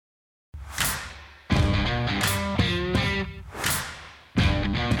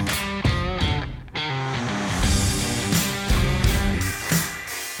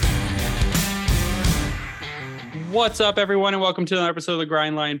What's up, everyone, and welcome to another episode of the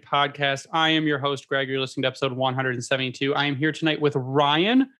Grindline Podcast. I am your host, Greg. You're listening to episode 172. I am here tonight with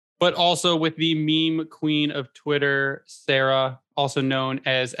Ryan, but also with the meme queen of Twitter, Sarah, also known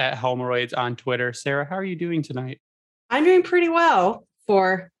as @Helmeroids on Twitter. Sarah, how are you doing tonight? I'm doing pretty well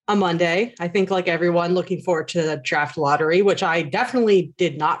for a Monday. I think, like everyone, looking forward to the draft lottery, which I definitely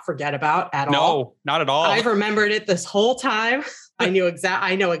did not forget about at all. No, not at all. I've remembered it this whole time. I know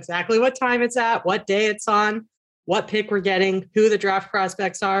exactly what time it's at, what day it's on, what pick we're getting, who the draft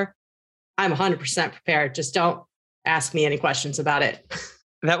prospects are. I'm 100% prepared. Just don't ask me any questions about it.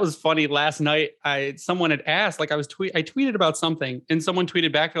 That was funny. Last night, someone had asked, like I tweeted about something, and someone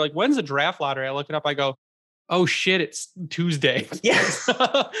tweeted back, they're like, "When's the draft lottery?" I look it up. I go, "Oh shit, it's Tuesday." Yes.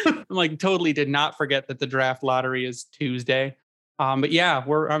 I'm like, totally did not forget that the draft lottery is Tuesday. But yeah,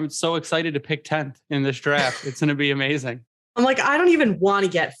 I'm so excited to pick 10th in this draft. It's going to be amazing. I'm like, I don't even want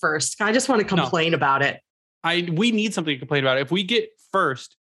to get first. I just want to complain about it. We need something to complain about. If we get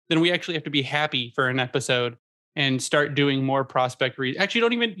first, then we actually have to be happy for an episode and start doing more prospect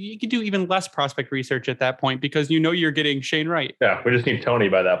Actually, you can do even less prospect research at that point because you know you're getting Shane Wright. Yeah, we just need Tony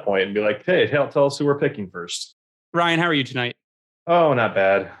by that point and be like, hey, tell us who we're picking first. Ryan, how are you tonight? Oh, not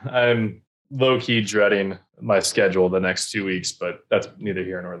bad. I'm low-key dreading my schedule the next 2 weeks, but that's neither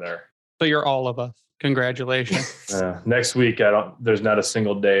here nor there. So you're all of us. Congratulations. Next week, there's not a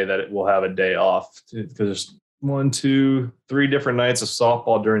single day that it will have a day off because there's 1, 2, 3 different nights of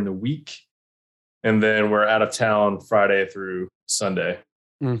softball during the week. And then we're out of town Friday through Sunday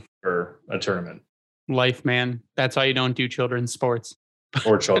for a tournament. Life, man. That's why you don't do children's sports.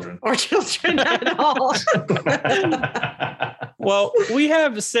 Or children. Or children at all. Well, we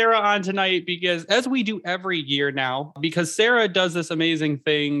have Sarah on tonight because, as we do every year now, because Sarah does this amazing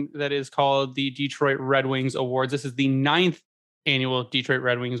thing that is called the Detroit Red Wings Awards. This is the 9th annual Detroit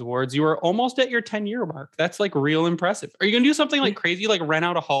Red Wings Awards. You are almost at your 10-year mark. That's like real impressive. Are you going to do something like crazy, like rent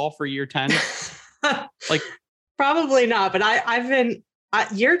out a hall for year 10? Like, probably not, but I've been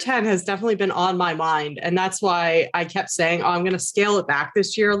year 10 has definitely been on my mind, and that's why I kept saying, I'm going to scale it back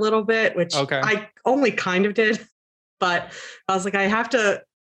this year a little bit, which I only kind of did, but I was like, I have to,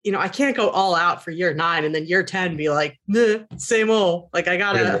 I can't go all out for year 9 and then year 10 be like, same old. Like I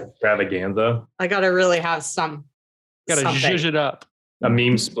gotta extravaganza. I gotta really have something. Zhuzh it up. A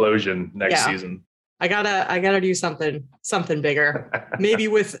meme explosion next season. I gotta do something bigger, maybe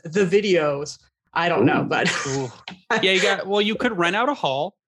with the videos. I don't know, but yeah, you could rent out a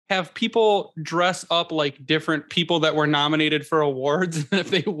hall, have people dress up like different people that were nominated for awards. And if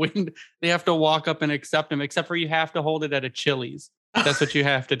they win, they have to walk up and accept them, except for you have to hold it at a Chili's. That's what you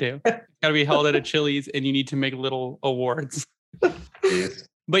have to do. It's got to be held at a Chili's and you need to make little awards.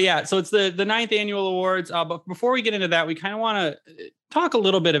 But yeah, so it's the 9th annual awards. But before we get into that, we kind of want to talk a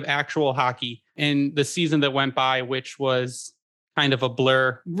little bit of actual hockey and the season that went by, which was kind of a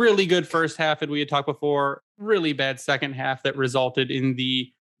blur. Really good first half, and we had talked before, really bad second half that resulted in the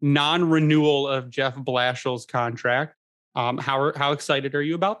non-renewal of Jeff Blashill's contract. How excited are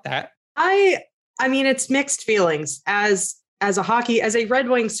you about that? I mean, it's mixed feelings. As a Red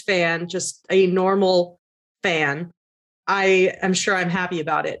Wings fan, just a normal fan, I am sure I'm happy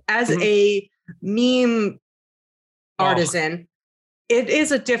about it. As a meme artisan, it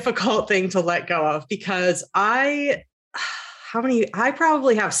is a difficult thing to let go of because I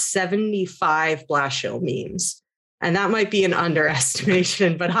probably have 75 Blashill memes. And that might be an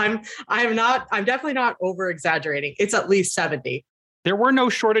underestimation, but I'm definitely not over exaggerating. It's at least 70. There were no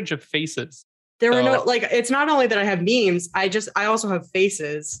shortage of faces. There were no, like, it's not only that I have memes, I also have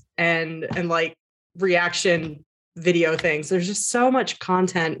faces and like reaction video things. There's just so much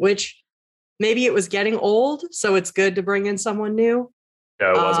content, which maybe it was getting old. So it's good to bring in someone new.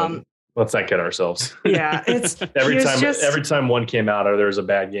 No, it wasn't. Let's not kid ourselves. Yeah, it's every time one came out or there was a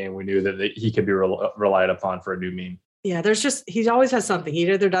bad game, we knew that he could be relied upon for a new meme. Yeah, he always has something.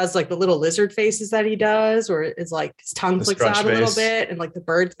 He either does like the little lizard faces that he does, or it's like his tongue flicks out a little bit, and like the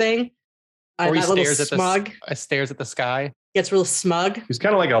bird thing. Or he stares at the sky. Gets real smug. He's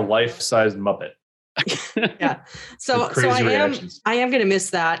kind of like a life-sized Muppet. Yeah. So I am going to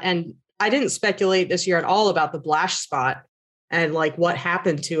miss that, and I didn't speculate this year at all about the Blash spot. And like what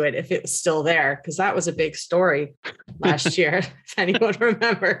happened to it if it was still there, because that was a big story last year, if anyone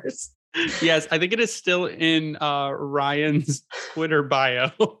remembers. Yes, I think it is still in Ryan's Twitter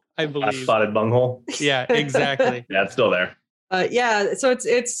bio, I believe. Spotted bunghole. Yeah, exactly. Yeah, it's still there. Yeah, so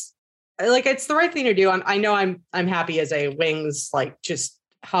it's like it's the right thing to do. I know I'm happy as a Wings like just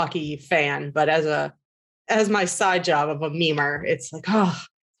hockey fan, but as my side job of a memer, it's like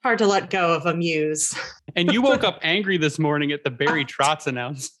hard to let go of a muse. And you woke up angry this morning at the Barry Trotz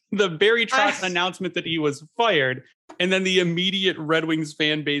announcement that he was fired, and then the immediate Red Wings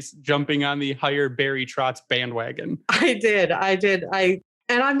fan base jumping on the hire Barry Trotz bandwagon. I did.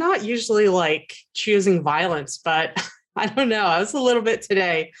 And I'm not usually like choosing violence, but I don't know. I was a little bit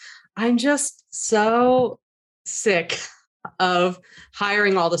today. I'm just so sick of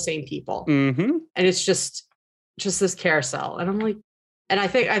hiring all the same people. Mm-hmm. And it's just this carousel. And I'm like, and I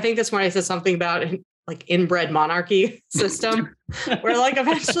think that's when I said something about like inbred monarchy system, where like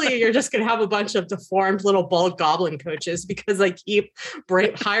eventually you're just going to have a bunch of deformed little bald goblin coaches because I keep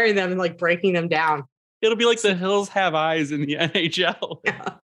hiring them and like breaking them down. It'll be like the Hills Have Eyes in the NHL.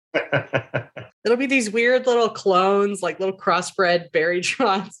 Yeah. It'll be these weird little clones, like little crossbred Barry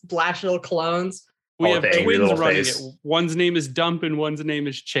Trotz, Blash little clones. We have twins running it. One's name is Dump and one's name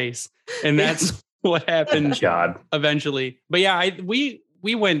is Chase. And that's what happened eventually. But yeah, we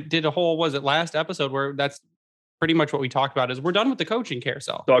did a whole, was it last episode where that's pretty much what we talked about is we're done with the coaching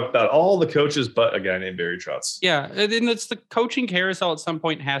carousel. Talked about all the coaches, but a guy named Barry Trotz. Yeah. And it's the coaching carousel at some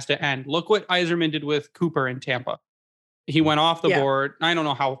point has to end. Look what Yzerman did with Cooper in Tampa. He went off the board. I don't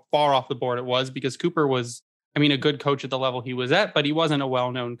know how far off the board it was because Cooper was, a good coach at the level he was at, but he wasn't a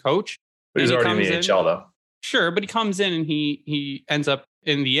well-known coach. But he's already in the NHL though. Sure. But he comes in and he ends up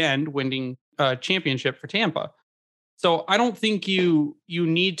in the end winning a championship for Tampa. So I don't think you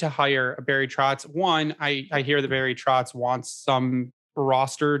need to hire a Barry Trotz. One, I hear that Barry Trotz wants some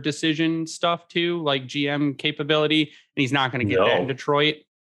roster decision stuff too, like GM capability, and he's not going to get that in Detroit.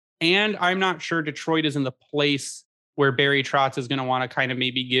 And I'm not sure Detroit is in the place where Barry Trotz is going to want to kind of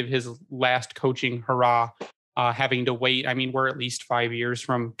maybe give his last coaching hurrah, having to wait. We're at least 5 years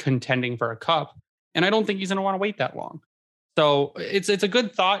from contending for a cup, and I don't think he's going to want to wait that long. So it's a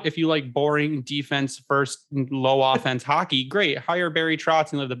good thought if you like boring defense first, low offense hockey. Great, hire Barry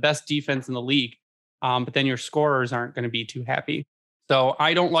Trotz and they're the best defense in the league. But then your scorers aren't going to be too happy. So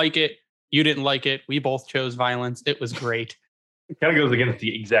I don't like it. You didn't like it. We both chose violence. It was great. It kind of goes against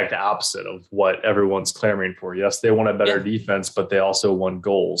the exact opposite of what everyone's clamoring for. Yes, they want a better defense, but they also won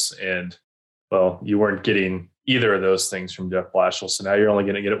goals. And well, you weren't getting either of those things from Jeff Blashill. So now you're only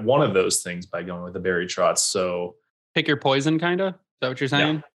going to get one of those things by going with the Barry Trotz. So pick your poison, kind of. Is that what you're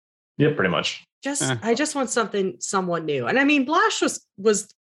saying? Yeah, pretty much. I just want someone new. And Blash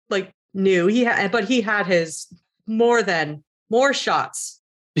was like new. He had his more shots,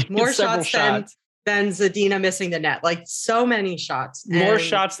 more shots than Zadina missing the net. Like so many shots, more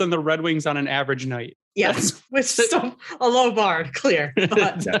shots than the Red Wings on an average night. Yes, which is still a low bar to clear.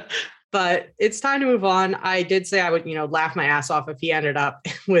 But it's time to move on. I did say I would, laugh my ass off if he ended up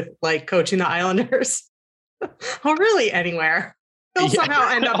with like coaching the Islanders. Or really anywhere. He'll somehow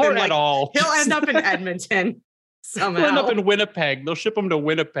end up in at all. He'll end up in Edmonton somehow. He'll end up in Winnipeg. They'll ship him to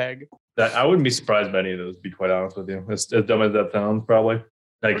Winnipeg. I wouldn't be surprised by any of those, to be quite honest with you. As dumb as that sounds, probably.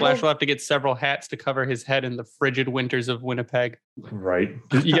 Flash will have to get several hats to cover his head in the frigid winters of Winnipeg. Right.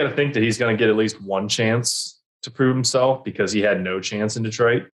 You got to think that he's going to get at least one chance to prove himself because he had no chance in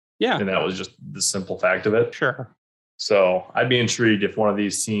Detroit. Yeah. And that was just the simple fact of it. Sure. So I'd be intrigued if one of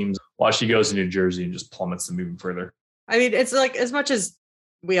these teams, he goes to New Jersey and just plummets them even further. It's like as much as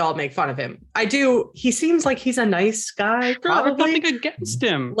we all make fun of him, he seems like he's a nice guy. Probably nothing against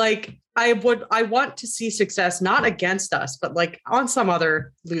him. Like I want to see success, not against us, but like on some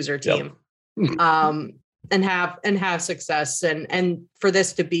other loser team, and have success. And for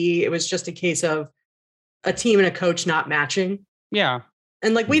this to be, it was just a case of a team and a coach not matching. Yeah.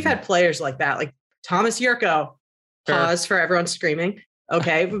 And like we've had players like that, like Thomas Yurko. Pause for everyone screaming.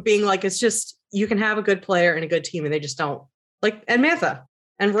 Okay. But being like, it's just, you can have a good player and a good team and they just don't like, and Mantha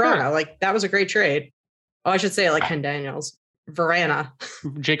and Verana, like that was a great trade. Oh, I should say it like Ken Daniels,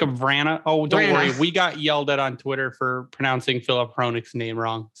 Jacob Vrana. Oh, don't worry. We got yelled at on Twitter for pronouncing Philip Hronek's name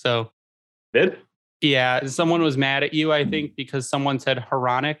wrong. So did? Yeah. Someone was mad at you, I think, because someone said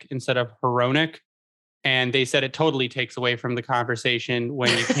Hronek instead of Hronek. And they said it totally takes away from the conversation when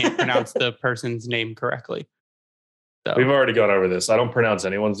you can't pronounce the person's name correctly. So. We've already gone over this. I don't pronounce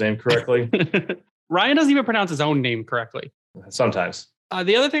anyone's name correctly. Ryan doesn't even pronounce his own name correctly. Sometimes.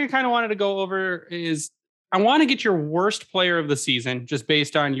 The other thing I kind of wanted to go over is I want to get your worst player of the season, just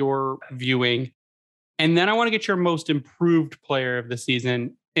based on your viewing. And then I want to get your most improved player of the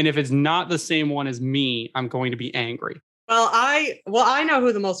season. And if it's not the same one as me, I'm going to be angry. Well, I know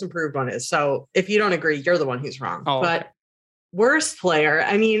who the most improved one is. So if you don't agree, you're the one who's wrong. Oh, but okay. Worst player,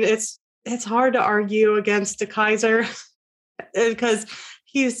 it's hard to argue against the Kaiser because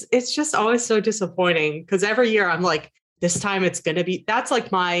it's just always so disappointing because every year I'm like, this time it's going to be, that's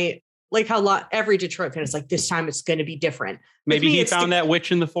like my like every Detroit fan is like, this time it's going to be different. Maybe he found that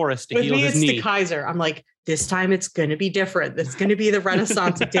witch in the forest to heal his knee. With me, it's DeKeyser. I'm like, this time it's going to be different. It's going to be the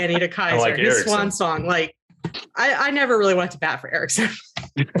renaissance of Danny DeKeyser. like his Erickson. swan song. Like, I never really went to bat for Erickson,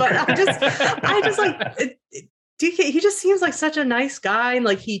 but I just like DK. He just seems like such a nice guy, and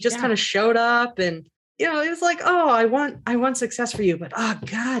like he just kind of showed up, and it was like, oh, I want success for you, but oh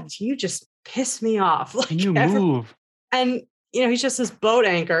God, you just piss me off. Like, can you move? And he's just this boat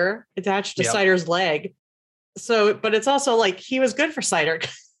anchor attached to Sider's leg. So, but it's also like he was good for Sider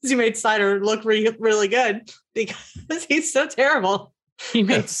because he made Sider look really good because he's so terrible. He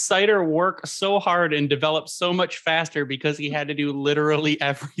made Sider work so hard and develop so much faster because he had to do literally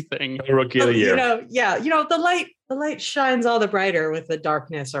everything. Rookie of the year. The light shines all the brighter with the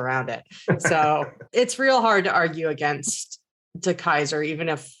darkness around it. So it's real hard to argue against DeKeyser, even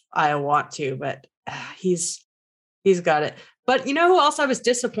if I want to, but he's got it. But you know who else I was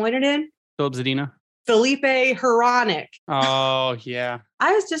disappointed in? Philip Zadina. Felipe Hronek. Oh, yeah.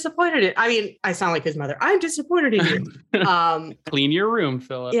 I was disappointed in. I mean, I sound like his mother. I'm disappointed in you. Clean your room,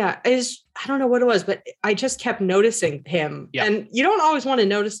 Philip. Yeah. I don't know what it was, but I just kept noticing him. Yeah. And you don't always want to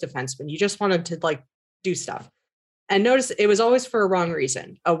notice defensemen. You just wanted to like do stuff. And notice it was always for a wrong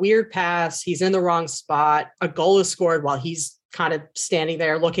reason. A weird pass. He's in the wrong spot. A goal is scored while he's kind of standing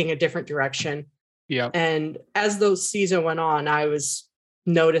there looking a different direction. Yeah. And as the season went on, I was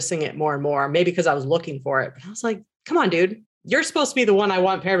noticing it more and more, maybe because I was looking for it. But I was like, come on, dude. You're supposed to be the one I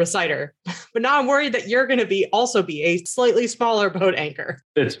want paired with Sider. But now I'm worried that you're going to also be a slightly smaller boat anchor.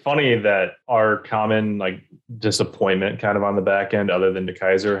 It's funny that our common like disappointment kind of on the back end, other than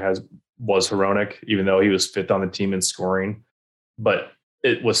DeKeyser, was Hronek, even though he was fifth on the team in scoring. But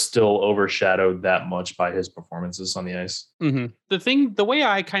it was still overshadowed that much by his performances on the ice. Mm-hmm. The way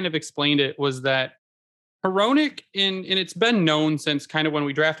I kind of explained it was that Hronek, and it's been known since kind of when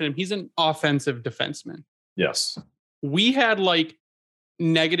we drafted him, he's an offensive defenseman. Yes. We had like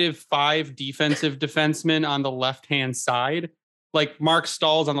 -5 defensive defensemen on the left-hand side, like Mark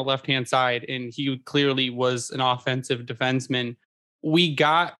Stahl's on the left-hand side, and he clearly was an offensive defenseman. We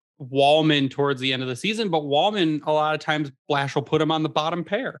got Wallman towards the end of the season, but Wallman, a lot of times Blashill put him on the bottom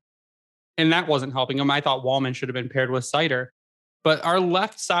pair, and that wasn't helping him. I thought Wallman should have been paired with Sider. But our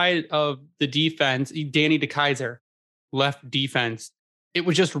left side of the defense, Danny DeKeyser, left defense, it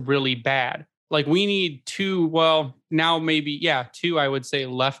was just really bad. Like we need two, I would say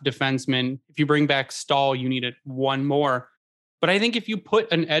left defensemen. If you bring back Stahl, you needed one more. But I think if you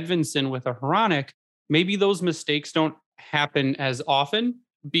put an Edvinsson with a Hronek, maybe those mistakes don't happen as often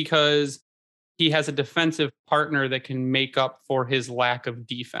because he has a defensive partner that can make up for his lack of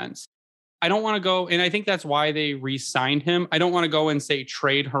defense. I don't want to go, and I think that's why they re-signed him. I don't want to go and say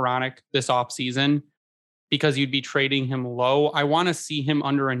trade Hronek this offseason because you'd be trading him low. I want to see him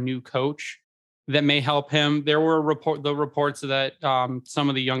under a new coach that may help him. There were reports that some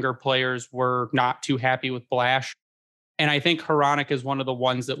of the younger players were not too happy with Blash. And I think Hronek is one of the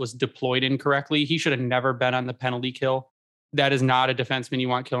ones that was deployed incorrectly. He should have never been on the penalty kill. That is not a defenseman you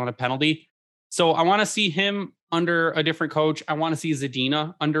want killing a penalty. So I want to see him under a different coach. I want to see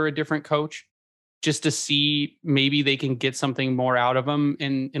Zadina under a different coach just to see maybe they can get something more out of him.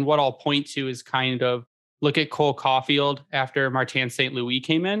 And what I'll point to is kind of look at Cole Caulfield after Martin St. Louis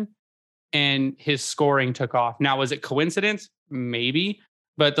came in and his scoring took off. Now, was it coincidence? Maybe,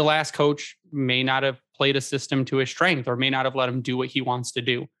 but the last coach may not have played a system to his strength or may not have let him do what he wants to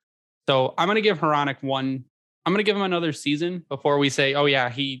do. So I'm going to give Hronek I'm going to give him another season before we say, oh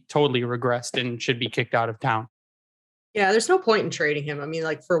yeah, he totally regressed and should be kicked out of town. Yeah, there's no point in trading him. I mean,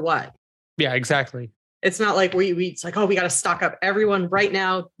 like for what? Yeah, exactly. It's not like it's like, oh, we got to stock up everyone right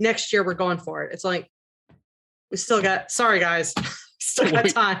now. Next year we're going for it. It's like, we still got, sorry guys, still got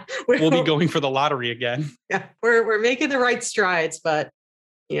time. We'll be going for the lottery again. Yeah, we're making the right strides, but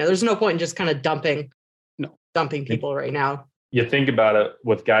there's no point in just kind of dumping people right now. You think about it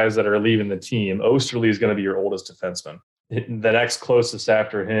with guys that are leaving the team. Osterley is going to be your oldest defenseman. The next closest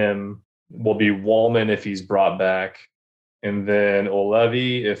after him will be Wallman if he's brought back. And then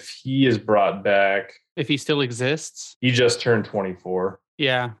Olevi, if he is brought back. If he still exists. He just turned 24.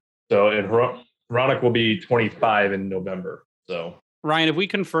 Yeah. So Hronek will be 25 in November. So Ryan, have we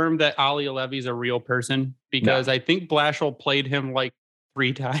confirmed that Ali Olevi is a real person? Because I think Blashill played him like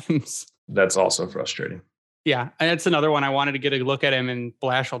 3 times. That's also frustrating. Yeah, and that's another one. I wanted to get a look at him, and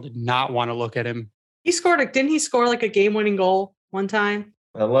Blashill did not want to look at him. Didn't he score like a game-winning goal one time?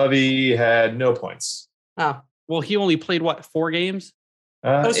 Levy had no points. Oh, well, he only played 4 games?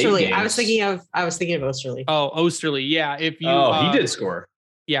 Osterley. I was thinking of Osterley. Oh, Osterley. Yeah. If you. He did score.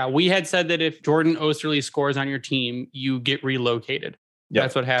 Yeah, we had said that if Jordan Osterley scores on your team, you get relocated. Yep.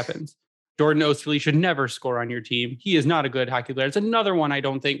 That's what happens. Jordan Osterley should never score on your team. He is not a good hockey player. It's another one I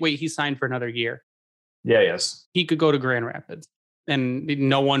don't think. Wait, he signed for another year. Yeah, yes. He could go to Grand Rapids and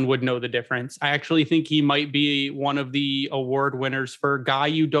no one would know the difference. I actually think he might be one of the award winners for guy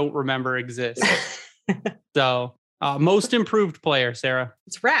you don't remember exists. So, most improved player, Sarah.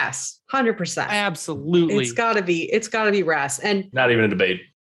 It's Rass, 100%. Absolutely. It's gotta be Rass. And Not even a debate.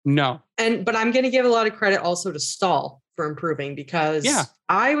 No. but I'm gonna give a lot of credit also to Stahl for improving because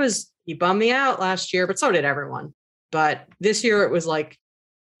he bummed me out last year, but so did everyone. But this year it was like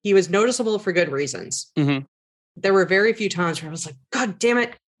he was noticeable for good reasons. Mm-hmm. There were very few times where I was like, God damn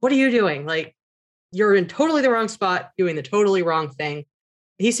it, what are you doing? Like, you're in totally the wrong spot, doing the totally wrong thing.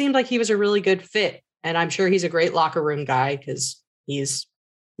 He seemed like he was a really good fit. And I'm sure he's a great locker room guy because he's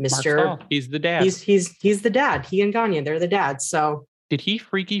Mr. He's the dad. He's the dad. He and Gagne, they're the dads. So did he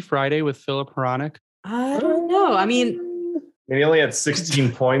Freaky Friday with Philip Hronik? I don't know. I mean, he only had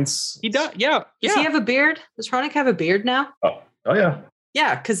 16 points. He does. Yeah. Does he have a beard? Does Hronik have a beard now? Oh yeah.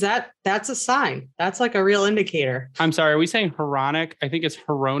 Yeah, because that's a sign. That's like a real indicator. I'm sorry. Are we saying Hronik? I think it's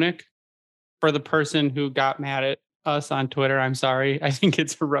Hronik for the person who got mad at us on Twitter. I'm sorry. I think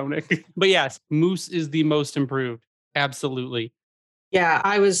it's Hronik. But yes, Moose is the most improved. Absolutely. Yeah,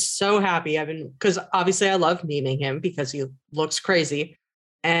 I was so happy. Because obviously I love memeing him because he looks crazy.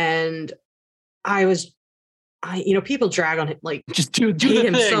 And people drag on him, like just do hate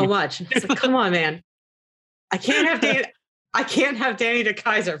him thing. so much. And it's like, come on, man. I can't have Danny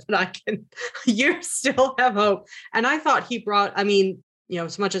DeKaiser, but I can. You still have hope. And I thought he brought.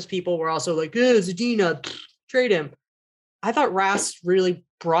 As much as people were also like, Zadina, trade him. I thought Rass really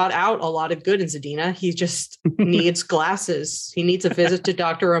brought out a lot of good in Zadina. He just needs glasses. He needs a visit to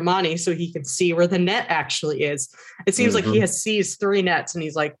Dr. Romani so he can see where the net actually is. It seems like he sees 3 nets and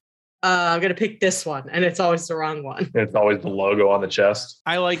he's like, I'm going to pick this one. And it's always the wrong one. It's always the logo on the chest.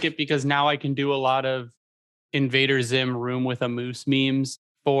 I like it because now I can do a lot of Invader Zim room with a moose memes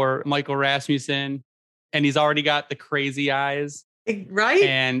for Michael Rasmussen. And he's already got the crazy eyes. Right.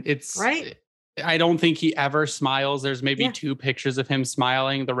 And it's right. I don't think he ever smiles. There's maybe 2 pictures of him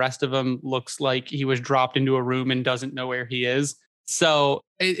smiling. The rest of him looks like he was dropped into a room and doesn't know where he is. So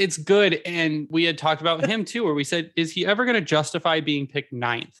it's good. And we had talked about him too, where we said, is he ever going to justify being picked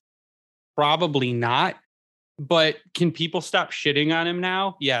 9th? Probably not. But can people stop shitting on him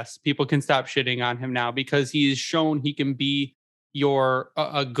now? Yes, people can stop shitting on him now because he's shown he can be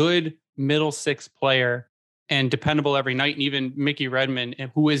a good middle 6 player and dependable every night. And even Mickey Redmond,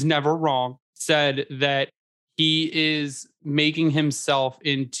 who is never wrong, said that he is making himself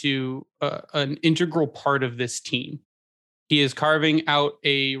into an integral part of this team. He is carving out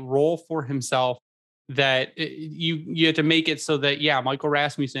a role for himself that you have to make it so that, Michael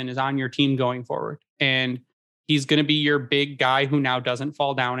Rasmussen is on your team going forward. And he's going to be your big guy who now doesn't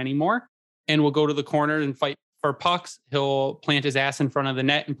fall down anymore and will go to the corner and fight for pucks. He'll plant his ass in front of the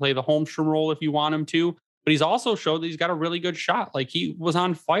net and play the Holmstrom role if you want him to. But he's also showed that he's got a really good shot. Like he was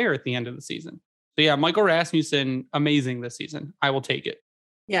on fire at the end of the season. So Michael Rasmussen, amazing this season. I will take it.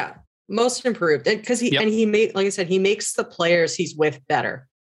 Yeah. Most improved. Because he made, like I said, he makes the players he's with better.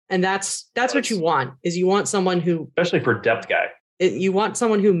 And that's what you want, is you want someone who, especially for depth guy, you want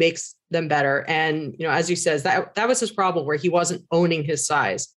someone who makes them better. And, as you says, that was his problem where he wasn't owning his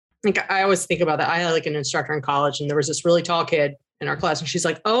size. Like I always think about that. I had like an instructor in college and there was this really tall kid in our class and she's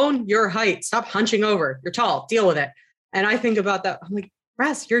like, own your height. Stop hunching over. You're tall. Deal with it. And I think about that. I'm like,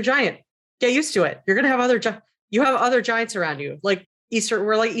 Ras, you're a giant. Get used to it. You're going to have you have other giants around you. Like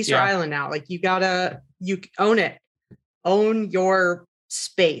we're like Easter Island now. Like you own it. Own your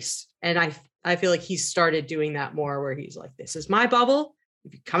space. And I feel like he started doing that more where he's like, this is my bubble.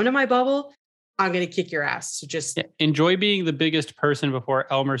 If you come to my bubble, I'm going to kick your ass. So just enjoy being the biggest person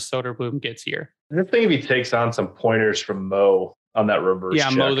before Elmer Soderblom gets here. I think if he takes on some pointers from Mo on that reverse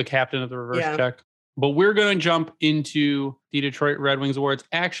check. Mo, the captain of the reverse check. But we're going to jump into the Detroit Red Wings awards.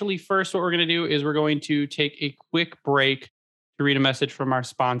 Actually, first, what we're going to do is we're going to take a quick break to read a message from our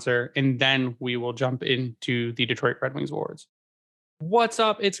sponsor, and then we will jump into the Detroit Red Wings awards. What's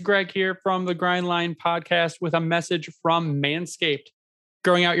up? It's Greg here from the Grindline podcast with a message from Manscaped.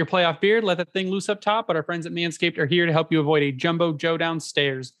 Growing out your playoff beard, let that thing loose up top, but our friends at Manscaped are here to help you avoid a jumbo Joe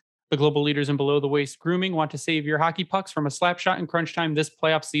downstairs. The global leaders in below-the-waist grooming want to save your hockey pucks from a slap shot in crunch time this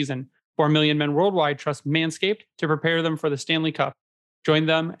playoff season. 4 million men worldwide trust Manscaped to prepare them for the Stanley Cup. Join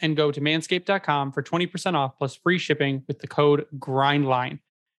them and go to manscaped.com for 20% off plus free shipping with the code GRINDLINE.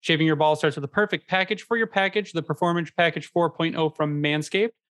 Shaving your balls starts with the perfect package for your package, the Performance Package 4.0 from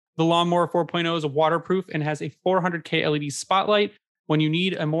Manscaped. The Lawnmower 4.0 is waterproof and has a 400K LED spotlight when you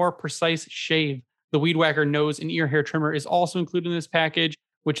need a more precise shave. The Weed Whacker nose and ear hair trimmer is also included in this package,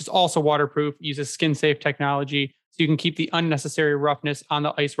 which is also waterproof, uses skin-safe technology, so you can keep the unnecessary roughness on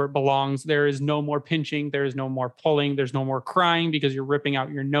the ice where it belongs. There is no more pinching. There is no more pulling. There's no more crying because you're ripping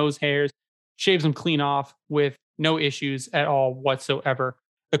out your nose hairs. Shaves them clean off with no issues at all whatsoever.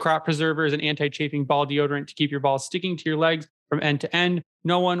 The Crop Preserver is an anti-chafing ball deodorant to keep your balls sticking to your legs from end to end.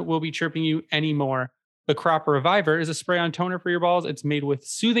 No one will be chirping you anymore. The Crop Reviver is a spray-on toner for your balls. It's made with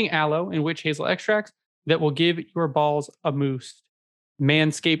soothing aloe and witch hazel extracts that will give your balls a boost.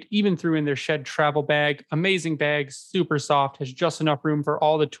 Manscaped even threw in their Shed travel bag. Amazing bag, super soft, has just enough room for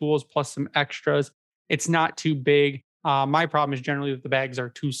all the tools plus some extras. It's not too big. My problem is generally that the bags are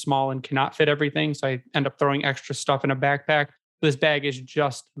too small and cannot fit everything, so I end up throwing extra stuff in a backpack. This bag is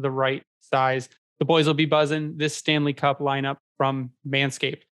just the right size. The boys will be buzzing this Stanley Cup lineup from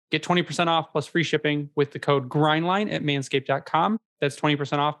Manscaped. Get 20% off plus free shipping with the code GRINDLINE at manscaped.com. That's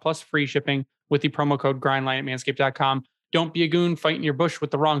 20% off plus free shipping with the promo code GRINDLINE at manscaped.com. Don't be a goon fighting your bush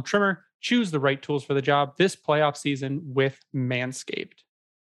with the wrong trimmer. Choose the right tools for the job this playoff season with Manscaped.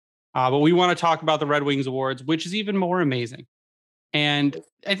 But we want to talk about the Red Wings Awards, which is even more amazing. And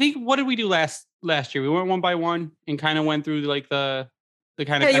I think, what did we do last year? We went one by one and kind of went through like the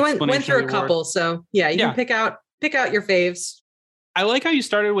kind of you went through a couple. So you can pick out your faves. I like how you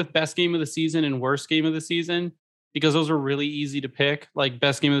started with best game of the season and worst game of the season, because those were really easy to pick. Like,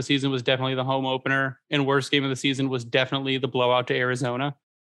 best game of the season was definitely the home opener, and worst game of the season was definitely the blowout to Arizona.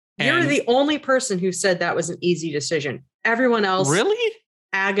 You're the only person who said that was an easy decision. Everyone else really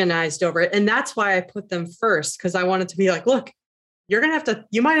agonized over it. And that's why I put them first, because I wanted to be like, look, you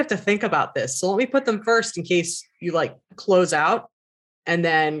might have to think about this. So let me put them first in case you like close out and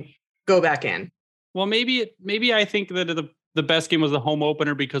then go back in. Well, maybe I think that the best game was the home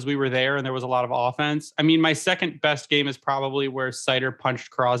opener because we were there and there was a lot of offense. I mean, my second best game is probably where Sider punched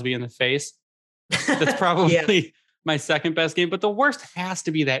Crosby in the face. That's probably my second best game. But the worst has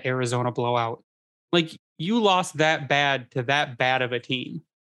to be that Arizona blowout. Like, you lost that bad to that bad of a team.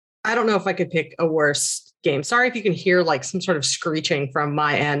 I don't know if I could pick a worse game. Sorry if you can hear like some sort of screeching from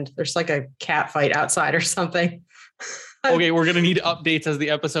my end. There's like a cat fight outside or something. Okay, we're going to need updates as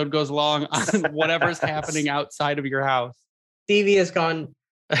the episode goes along on whatever's happening outside of your house. Stevie's gone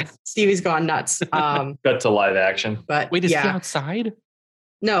nuts. Cut to live action. But wait, is he outside?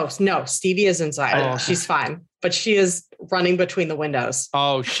 No, Stevie is inside. Oh, okay. She's fine, but she is running between the windows.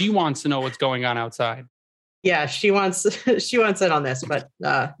 Oh, she wants to know what's going on outside. Yeah, she wants in on this, but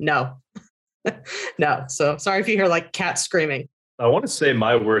no. No. So sorry if you hear like cats screaming. I want to say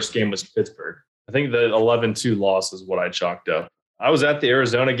my worst game was Pittsburgh. I think the 11-2 loss is what I chalked up. I was at the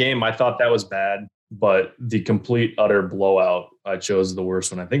Arizona game. I thought that was bad, but the complete utter blowout, I chose the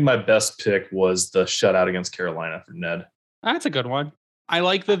worst one. I think my best pick was the shutout against Carolina for Ned. That's a good one. I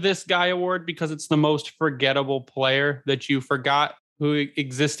like the This Guy award because it's the most forgettable player that you forgot who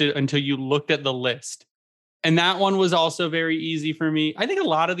existed until you looked at the list. And that one was also very easy for me. I think a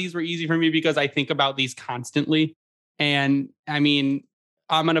lot of these were easy for me because I think about these constantly. And I mean,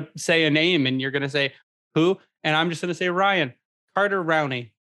 I'm going to say a name and you're going to say who? And I'm just going to say Ryan. Carter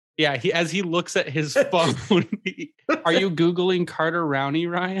Rowney. Yeah, as he looks at his phone. Are you Googling Carter Rowney,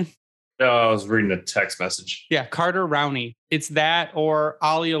 Ryan? No, I was reading a text message. Yeah, Carter Rowney. It's that or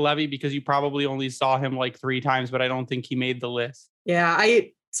Ali Levy, because you probably only saw him like 3 times, but I don't think he made the list. Yeah,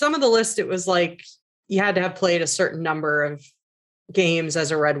 some of the list, it was like you had to have played a certain number of games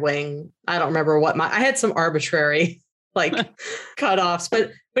as a Red Wing. I don't remember I had some arbitrary like cutoffs,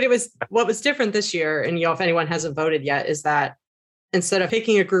 but it was what was different this year. And if anyone hasn't voted yet, is that instead of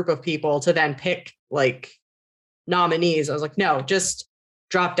picking a group of people to then pick like nominees, I was like, no, just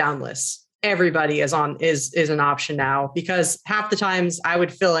drop down lists. Everybody is an option now, because half the times I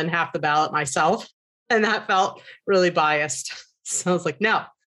would fill in half the ballot myself, and that felt really biased. So I was like, no,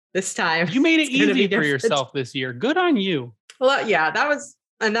 this time you made it easy for yourself this year. Good on you. Well, yeah, that was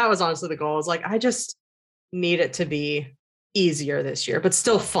honestly the goal. Is like, I just need it to be easier this year, but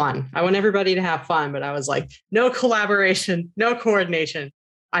still fun. I want everybody to have fun, but I was like, no collaboration, no coordination.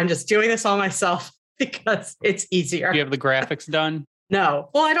 I'm just doing this all myself because it's easier. Do you have the graphics done? No.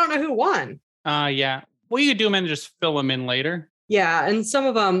 Well, I don't know who won. Yeah. Well, you could do them and just fill them in later. Yeah. And some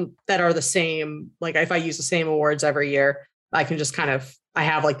of them that are the same, like if I use the same awards every year, I can just I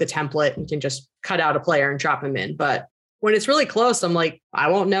have like the template and can just cut out a player and drop them in. But when it's really close, I'm like, I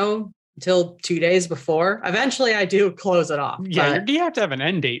won't know until 2 days before. Eventually I do close it off. Yeah. You have to have an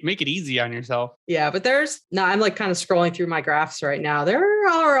end date. Make it easy on yourself. Yeah. But I'm like kind of scrolling through my graphs right now. There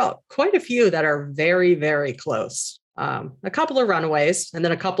are quite a few that are very, very close. A couple of runaways and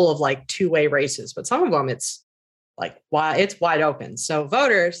then a couple of like 2-way races, but some of them it's like, it's wide open. So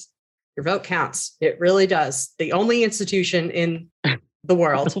voters, Your vote counts. It really does. The only institution in the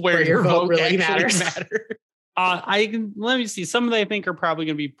world where your vote really actually matters. Let me see. Some of them I think are probably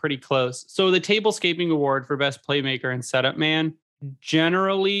going to be pretty close. So the Tablescaping Award for Best Playmaker and Setup Man,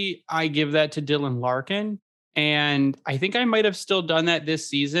 generally I give that to Dylan Larkin. And I think I might have still done that this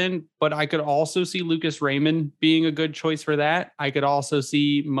season, but I could also see Lucas Raymond being a good choice for that. I could also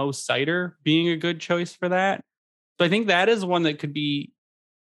see Mo Sider being a good choice for that. So I think that is one that could be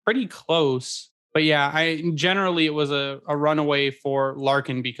pretty close. But yeah, generally it was a runaway for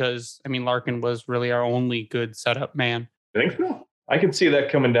Larkin because Larkin was really our only good setup man. I think so. I can see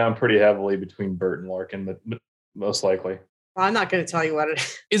that coming down pretty heavily between Bert and Larkin, but most likely. Well, I'm not going to tell you what it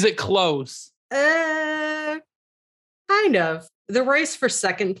is. Is it close? Kind of. The race for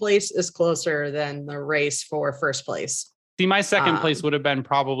second place is closer than the race for first place. See, my second place would have been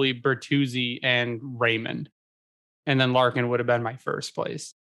probably Bertuzzi and Raymond. And then Larkin would have been my first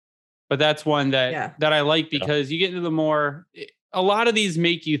place. But that's one that I like because you get into a lot of these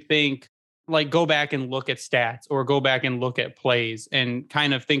make you think, like, go back and look at stats or go back and look at plays and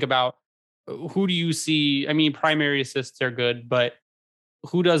kind of think about who do you see? Primary assists are good, but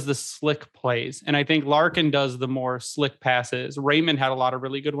who does the slick plays? And I think Larkin does the more slick passes. Raymond had a lot of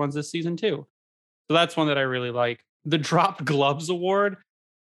really good ones this season too. So that's one that I really like. The Dropped Gloves Award,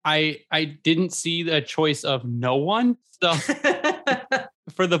 I didn't see the choice of no one. So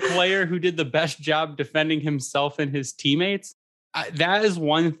for the player who did the best job defending himself and his teammates, that is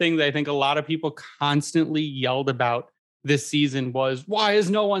one thing that I think a lot of people constantly yelled about this season was, why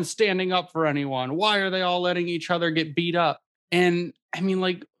is no one standing up for anyone? Why are they all letting each other get beat up? And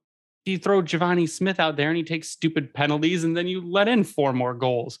you throw Giovanni Smith out there and he takes stupid penalties and then you let in 4 more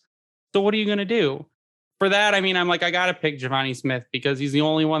goals. So what are you going to do? For that, I'm like, I got to pick Giovanni Smith because he's the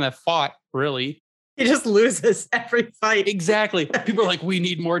only one that fought, really. He just loses every fight. Exactly. People are like, we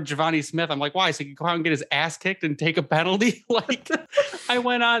need more Giovanni Smith. I'm like, why? So he can go out and get his ass kicked and take a penalty? Like, I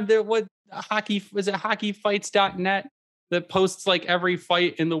went on there, hockeyfights.net that posts like every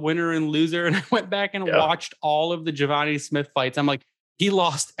fight in the winner and loser. And I went back and watched all of the Giovanni Smith fights. I'm like, he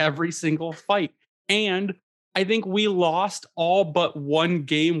lost every single fight. And I think we lost all but one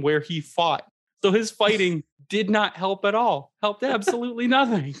game where he fought. So his fighting did not help at all. Helped absolutely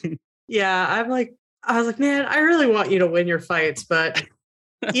nothing. Yeah, I was like, man, I really want you to win your fights, but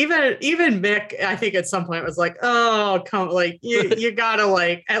even Mick, I think at some point was like, oh, come, like you gotta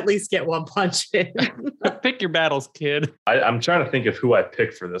like at least get one punch in. Pick your battles, kid. I'm trying to think of who I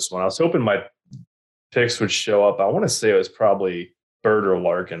picked for this one. I was hoping my picks would show up. I want to say it was probably Bird or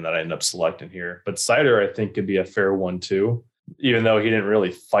Larkin that I ended up selecting here, but Sider I think could be a fair one too. Even though he didn't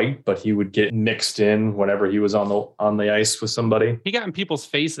really fight, but he would get mixed in whenever he was on the ice with somebody. He got in people's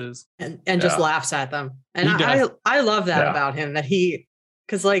faces and just laughs at them. And I love that about him, that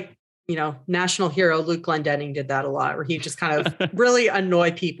because national hero Luke Glendening did that a lot, where he just kind of really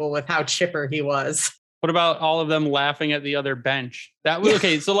annoyed people with how chipper he was. What about all of them laughing at the other bench? That was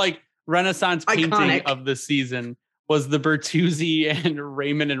okay. So like Renaissance painting of the season was the Bertuzzi and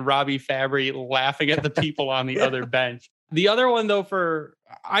Raymond and Robbie Fabry laughing at the people on the other bench. The other one, though,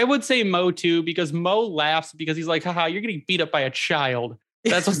 I would say Mo, too, because Mo laughs because he's like, haha, you're getting beat up by a child.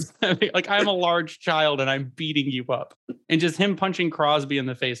 That's what's like, I'm a large child and I'm beating you up. And just him punching Crosby in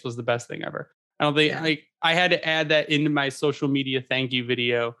the face was the best thing ever. I don't think I had to add that into my social media thank you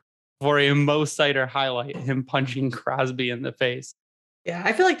video for a Mo Sider highlight, him punching Crosby in the face. Yeah,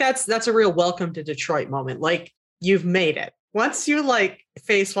 I feel like that's a real welcome to Detroit moment. Like, you've made it. Once you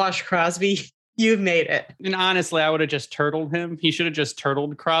face wash Crosby, you've made it. And honestly, I would have just turtled him. He should have just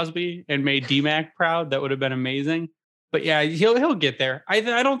turtled Crosby and made DMAC proud. That would have been amazing. But yeah, he'll get there. I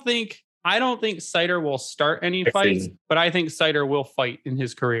don't think Sider will start any fights, but I think Sider will fight in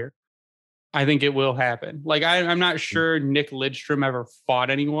his career. I think it will happen. Like I'm not sure Nick Lidstrom ever fought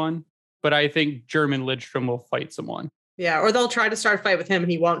anyone, but I think German Lidstrom will fight someone. Yeah, or they'll try to start a fight with him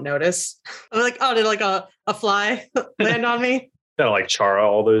and he won't notice. I'm like, oh, did a fly land on me? Kind of like Chara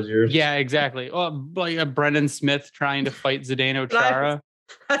all those years. Yeah, exactly. Oh, like Brendan Smith trying to fight Zdeno Chara.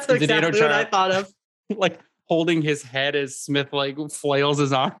 That's exactly what I thought of. Like holding his head as Smith flails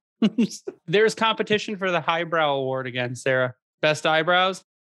his arm. There's competition for the Highbrow Award again, Sarah. Best eyebrows?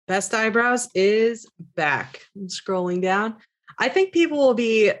 Best eyebrows is back. I'm scrolling down. I think people will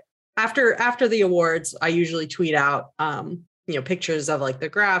be after the awards. I usually tweet out pictures of the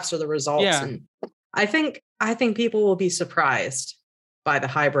graphs or the results. Yeah. And I think people will be surprised by the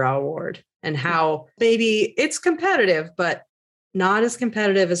Highbrow Award and how maybe it's competitive, but not as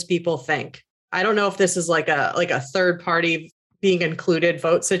competitive as people think. I don't know if this is like a third party being included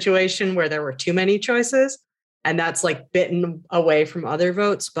vote situation where there were too many choices and that's bitten away from other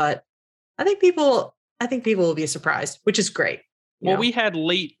votes. But I think people will be surprised, which is great. Well, we had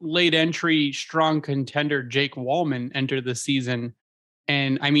late entry strong contender Jake Wallman enter the season,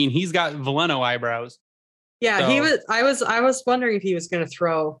 and I mean he's got Veleno eyebrows. Yeah, so. He was. I was wondering if he was going to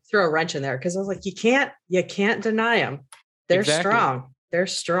throw a wrench in there because I was like, you can't deny them. They're strong. They're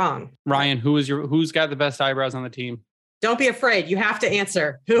strong. Ryan, who's got the best eyebrows on the team? Don't be afraid. You have to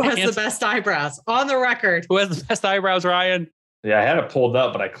answer. Who has the best eyebrows on the record? Who has the best eyebrows, Ryan? Yeah, I had it pulled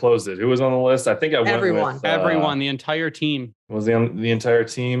up, but I closed it. Who was on the list? I think I went with everyone, the entire team. Was the entire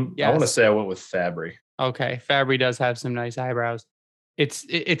team? Yes. I want to say I went with Fabry. Okay, Fabry does have some nice eyebrows. It's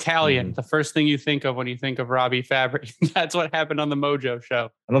Italian. Mm-hmm. The first thing you think of when you think of Robbie Fabry. That's what happened on the Mojo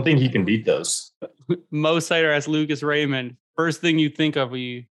show. I don't think he can beat those. Mo Sider asks Lucas Raymond. First thing you think of when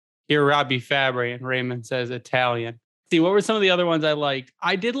you hear Robbie Fabry, and Raymond says Italian. See, what were some of the other ones I liked?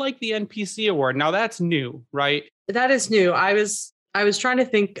 I did like the NPC award. Now that's new, right? That is new. I was trying to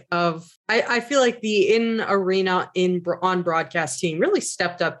think of. I feel like the in-arena on broadcast team really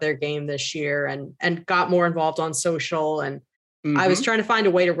stepped up their game this year and got more involved on social. And I was trying to find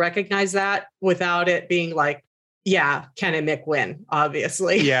a way to recognize that without it being like, yeah, Ken and Mick win,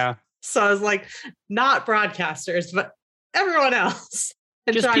 obviously. Yeah. So I was like, not broadcasters, but everyone else.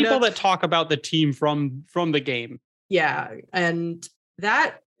 And just people that talk about the team from the game. Yeah, and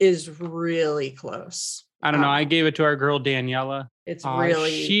that is really close. I don't know. I gave it to our girl, Daniela. It's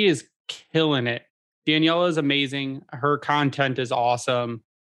really... She is killing it. Daniela is amazing. Her content is awesome.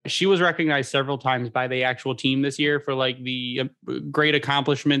 She was recognized several times by the actual team this year for like the great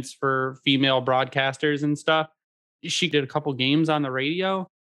accomplishments for female broadcasters and stuff. She did a couple games on the radio.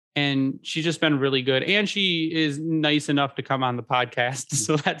 And she's just been really good. And she is nice enough to come on the podcast.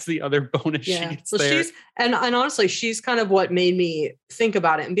 So that's the other bonus she gets there. And honestly, she's kind of what made me think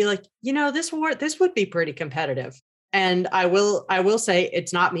about it and be like, this would be pretty competitive. And I will say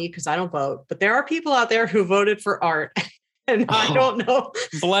it's not me because I don't vote, but there are people out there who voted for Art. And I don't know.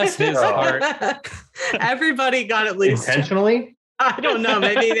 Bless his heart. Everybody got at least intentionally. I don't know.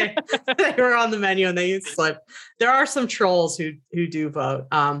 Maybe they were on the menu and they slipped. There are some trolls who do vote,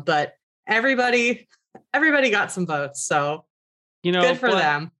 but everybody got some votes. So good for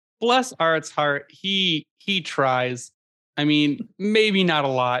them. Bless Art's heart. He tries. I mean, maybe not a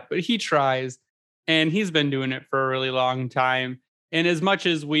lot, but he tries, and he's been doing it for a really long time. And as much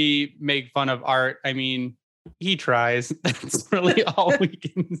as we make fun of Art, I mean, he tries. That's really all we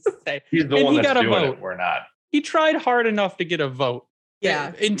can say. He's the one that's doing it. We're not. He tried hard enough to get a vote.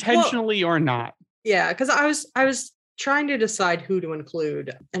 Yeah. Intentionally or not. Yeah. Because I was trying to decide who to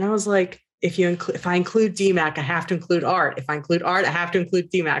include. And I was like, if I include DMAC, I have to include Art. If I include Art, I have to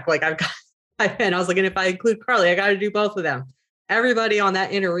include DMAC. Like and I was like, and if I include Carly, I got to do both of them. Everybody on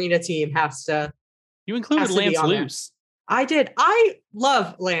that in-arena team has to. You included Lance Luce. I did. I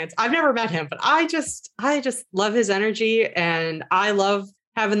love Lance. I've never met him, but I just love his energy, and I love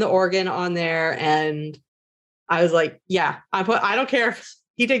having the organ on there. And I was like, yeah, I don't care if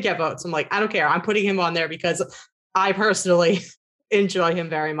he did get votes. I'm like, I don't care. I'm putting him on there because I personally enjoy him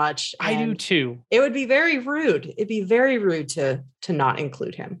very much. I do too. It would be very rude. It'd be very rude to not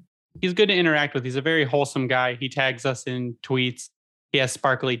include him. He's good to interact with. He's a very wholesome guy. He tags us in tweets. He has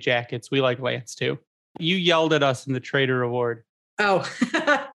sparkly jackets. We like Lance too. You yelled at us in the Trader Award. Oh,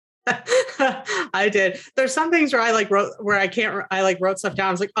 I did. There's some things where I wrote stuff down.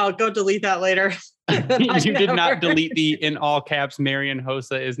 I was like, oh, go delete that later. You did not delete the in all caps, Marian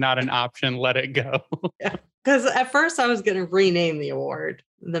Hossa is not an option. Let it go. Yeah. Because at first I was going to rename the award,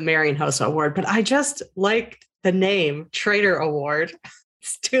 the Marian Hossa Award, but I just liked the name Trader Award.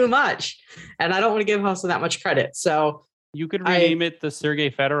 It's too much. And I don't want to give Hossa that much credit. So you could rename it the Sergei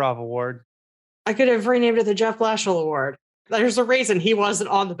Fedorov Award. I could have renamed it the Jeff Blashill Award. There's a reason he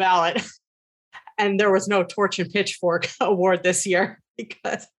wasn't on the ballot. And there was no Torch and Pitchfork Award this year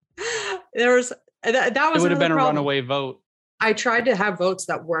because there was that was. It would have been a runaway vote. I tried to have votes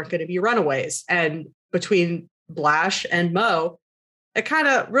that weren't going to be runaways, and between Blash and Mo, it kind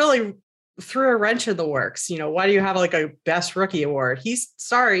of really threw a wrench in the works. Why do you have like a Best Rookie Award? He's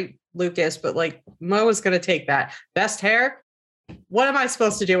sorry, Lucas, but like Mo is going to take that. Best Hair. What am I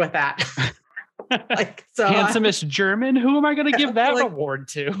supposed to do with that? Handsomest German. Who am I going to give that award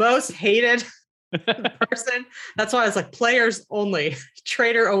to? Most hated person. That's why I was like, players only.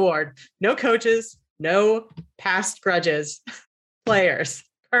 Trader Award. No coaches. No past grudges. Players.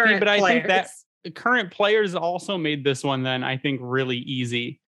 Current I players. think that the current players also made this one then I think really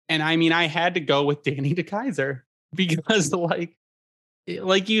easy. And I mean, I had to go with Danny DeKeyser because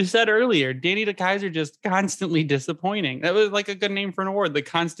like you said earlier, Danny DeKeyser just constantly disappointing. That was like a good name for an award, the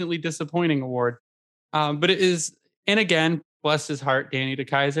Constantly Disappointing Award. But it is, and again, bless his heart, Danny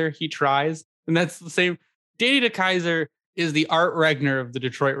DeKeyser. He tries. And that's the same. Danny DeKeyser is the Art Regner of the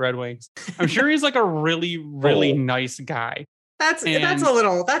Detroit Red Wings. I'm sure he's like a really, really nice guy. That's a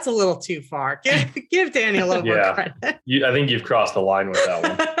little too far. Give Danny a little more credit. I think you've crossed the line with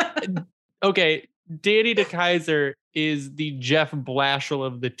that one. Okay, Danny DeKeyser is the Jeff Blashill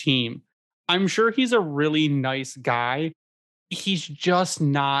of the team. I'm sure he's a really nice guy. He's just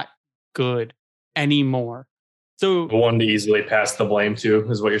not good anymore. So the one to easily pass the blame to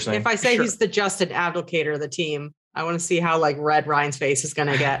is what you're saying. If I say he's the Justin Abdelkader of the team, I want to see how like red Ryan's face is going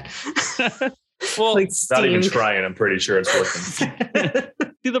to get. Well, like not even trying. I'm pretty sure it's working.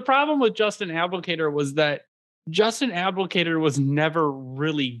 See, the problem with Justin Abdelkader was that Justin Abdelkader was never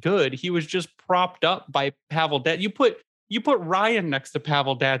really good. He was just propped up by Pavel Datsyuk. You put Ryan next to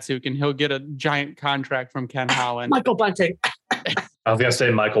Pavel Datsyuk and he'll get a giant contract from Ken Holland. Michael Bunting. I was going to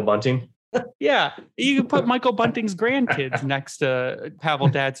say Michael Bunting. Yeah, you can put Michael Bunting's grandkids next to Pavel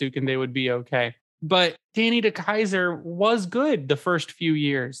Datsyuk and they would be okay. But Danny DeKeyser was good the first few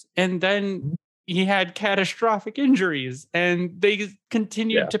years. And then he had catastrophic injuries and they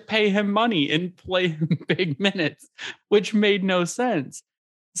continued to pay him money and play him big minutes, which made no sense.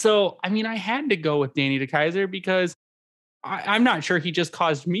 So, I mean, I had to go with Danny DeKeyser because I'm not sure he just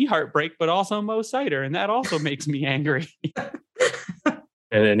caused me heartbreak, but also Mo Sider. And that also makes me angry.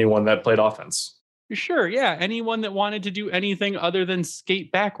 And anyone that played offense. Sure. Yeah. Anyone that wanted to do anything other than skate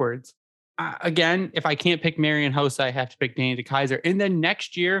backwards. Again, if I can't pick Marian Hossa, I have to pick Danny DeKeyser. And then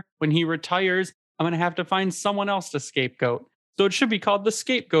next year, when he retires, I'm going to have to find someone else to scapegoat. So it should be called the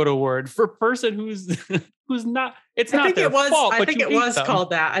Scapegoat Award for person who's not. It's not their fault. I think it was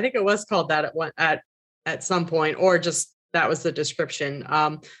called that. I think it was called that at some point, or just that was the description.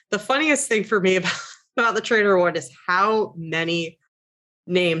 The funniest thing for me about the Trader Award is how many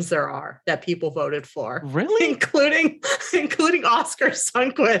names there are that people voted for. Really? Including Oscar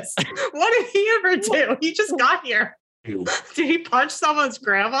Sundqvist. What did he ever do? He just got here. Did he punch someone's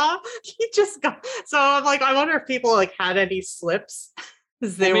grandma? He just got. So I'm like, I wonder if people like had any slips.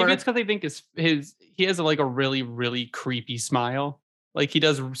 Maybe it's because they think he has like a really, really creepy smile. Like he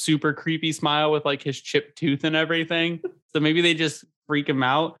does super creepy smile with like his chipped tooth and everything. So maybe they just freak him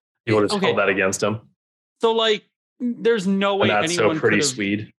out. You would have held that against him. So like, there's no way anyone pretty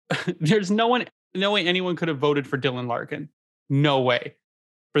Swede. There's no way anyone could have voted for Dylan Larkin. No way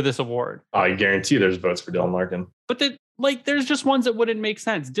for this award. I guarantee there's votes for Dylan Larkin. But there's just ones that wouldn't make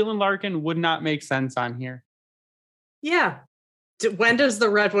sense. Dylan Larkin would not make sense on here. Yeah. When does the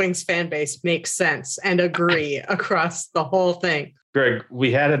Red Wings fan base make sense and agree across the whole thing? Greg,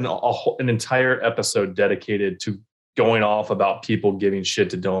 we had an entire episode dedicated to going off about people giving shit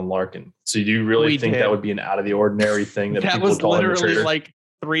to Dylan Larkin. So do you really think that would be an out of the ordinary thing that people was would call him a literally traitor? like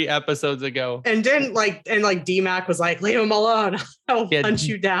 3 episodes ago? And then DMAC was like, leave him alone. I'll punch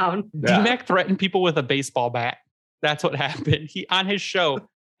you down. DMAC threatened people with a baseball bat. That's what happened. He on his show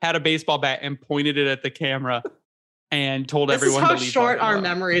had a baseball bat and pointed it at the camera and told everyone to leave. This is how short our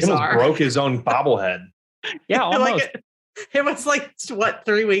memories are. Broke his own bobblehead. Yeah, almost. It was like, what,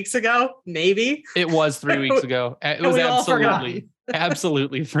 3 weeks ago? Maybe. It was 3 weeks ago. It was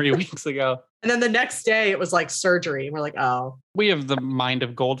absolutely 3 weeks ago. And then the next day it was like surgery. And we're like, oh. We have the mind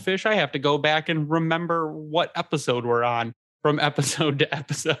of goldfish. I have to go back and remember what episode we're on from episode to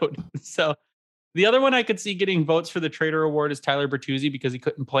episode. So the other one I could see getting votes for the Trader Award is Tyler Bertuzzi because he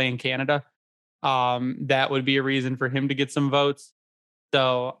couldn't play in Canada. That would be a reason for him to get some votes.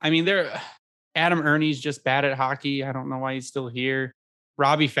 So, I mean, Adam Ernie's just bad at hockey. I don't know why he's still here.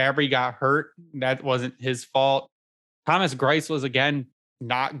 Robbie Fabry got hurt. That wasn't his fault. Thomas Greiss was, again,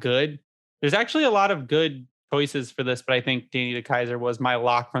 not good. There's actually a lot of good choices for this, but I think Danny DeKeyser was my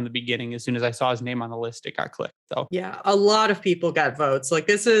lock from the beginning. As soon as I saw his name on the list, it got clicked. So yeah, a lot of people got votes. Like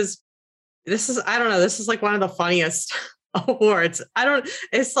this is I don't know. This is like one of the funniest awards.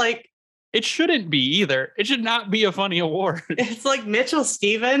 It's like, it shouldn't be either. It should not be a funny award. It's like Mitchell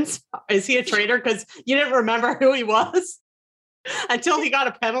Stevens. Is he a traitor? Because you didn't remember who he was until he got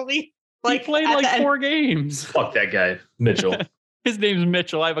a penalty. Like, he played like 4 games. Fuck that guy, Mitchell. His name's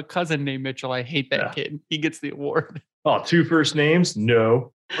Mitchell. I have a cousin named Mitchell. I hate that kid. He gets the award. Oh, 2 first names?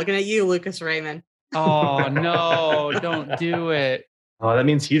 No. Looking at you, Lucas Raymond. Oh, no. Don't do it. Oh, that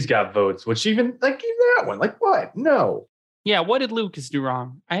means he's got votes, which even that one. Like what? No. Yeah, what did Lucas do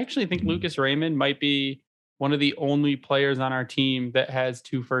wrong? I actually think Lucas Raymond might be one of the only players on our team that has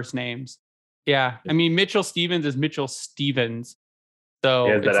 2 first names. Yeah, I mean, Mitchell Stevens is Mitchell Stevens. So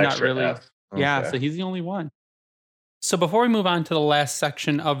it's not really. Okay. Yeah, so he's the only one. So before we move on to the last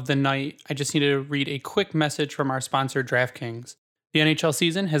section of the night, I just need to read a quick message from our sponsor, DraftKings. The NHL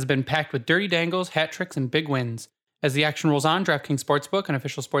season has been packed with dirty dangles, hat tricks, and big wins. As the action rolls on, DraftKings Sportsbook, an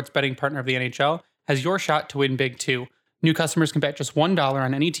official sports betting partner of the NHL, has your shot to win big too. New customers can bet just $1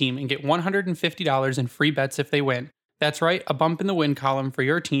 on any team and get $150 in free bets if they win. That's right, a bump in the win column for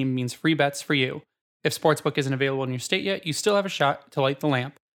your team means free bets for you. If Sportsbook isn't available in your state yet, you still have a shot to light the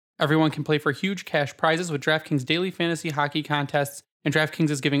lamp. Everyone can play for huge cash prizes with DraftKings daily fantasy hockey contests, and DraftKings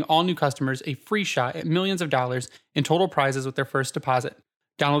is giving all new customers a free shot at millions of dollars in total prizes with their first deposit.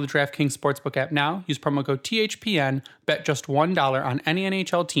 Download the DraftKings Sportsbook app now, use promo code THPN, bet just $1 on any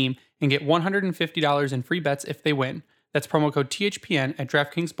NHL team, and get $150 in free bets if they win. That's promo code THPN at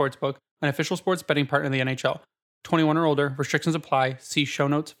DraftKings Sportsbook, an official sports betting partner of the NHL. 21 or older, restrictions apply. See show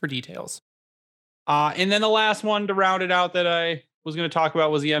notes for details. And then the last one to round it out that I was going to talk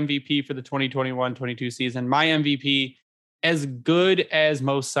about was the MVP for the 2021-22 season. My MVP, as good as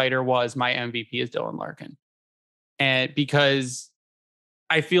Mo Seider was, my MVP is Dylan Larkin. And because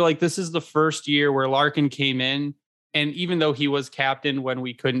I feel like this is the first year where Larkin came in, and even though he was captain when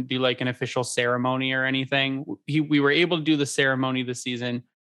we couldn't do like an official ceremony or anything, we were able to do the ceremony this season.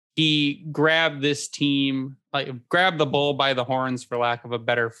 He grabbed this team, like grabbed the bull by the horns, for lack of a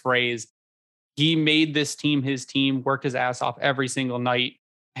better phrase. He made this team his team, worked his ass off every single night,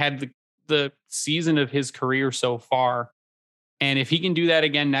 had the season of his career so far. And if he can do that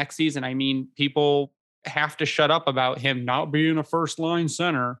again next season, I mean, people have to shut up about him not being a first line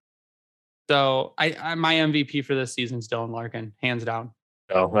center. So I my MVP for this season is Dylan Larkin, hands down.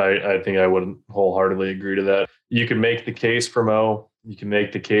 No, I think I would wholeheartedly agree to that. You can make the case for Mo. You can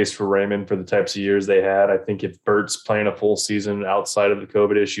make the case for Raymond for the types of years they had. I think if Bert's playing a full season outside of the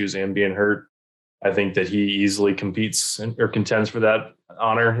COVID issues and being hurt, I think that he easily competes or contends for that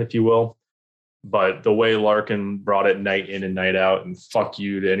honor, if you will. But the way Larkin brought it night in and night out, and fuck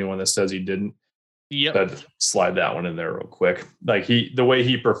you to anyone that says he didn't. Yep. But slide that one in there real quick. Like the way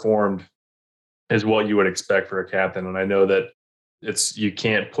he performed is what you would expect for a captain. And I know that you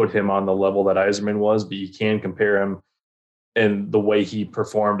can't put him on the level that Yzerman was, but you can compare him in the way he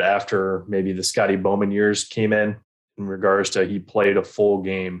performed after maybe the Scotty Bowman years came in regards to he played a full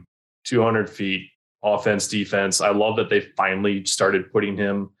game, 200 feet, offense, defense. I love that they finally started putting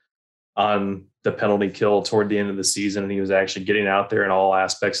him on the penalty kill toward the end of the season, and he was actually getting out there in all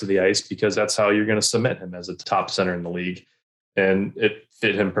aspects of the ice, because that's how you're going to cement him as a top center in the league. And it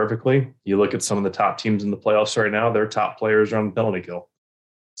fit him perfectly. You look at some of the top teams in the playoffs right now, their top players are on the penalty kill.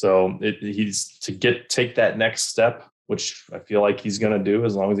 So he's to take that next step, which I feel like he's going to do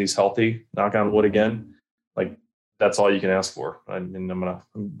as long as he's healthy, knock on wood again. Like, that's all you can ask for. And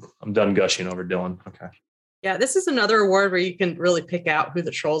I'm done gushing over Dylan. Okay. Yeah, this is another award where you can really pick out who the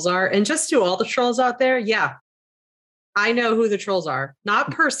trolls are. And just to all the trolls out there, yeah, I know who the trolls are.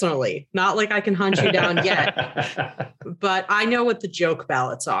 Not personally, not like I can hunt you down yet, but I know what the joke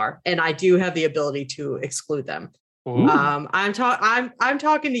ballots are, and I do have the ability to exclude them. I'm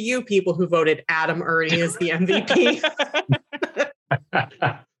talking to you people who voted Adam Ernie as the MVP.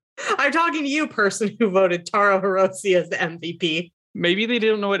 I'm talking to you, person who voted Taro Hirose as the MVP. Maybe they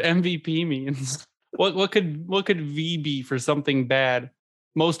don't know what MVP means. What could V be for something bad?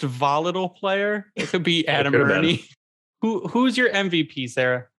 Most volatile player? It could be Adam Ernie. Who's your MVP,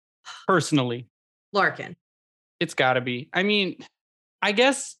 Sarah? Personally, Larkin. It's got to be. I mean, I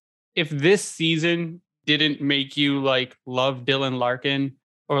guess if this season didn't make you like love Dylan Larkin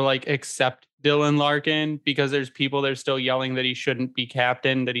or like accept Dylan Larkin, because there's people that are still yelling that he shouldn't be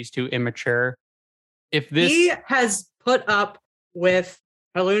captain, that he's too immature. He has put up with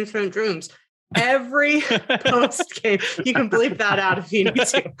Balloons and Drooms every post game. You can bleep that out if you need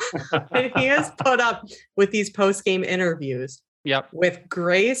to. And he has put up with these post game interviews. Yep. With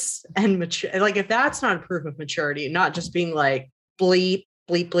grace and mature. Like, if that's not a proof of maturity, not just being like bleep,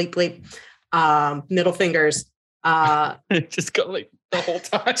 bleep, bleep, bleep, middle fingers. Just go like the whole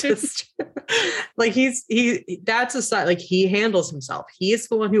time. Like that's a sign. Like, he handles himself. He is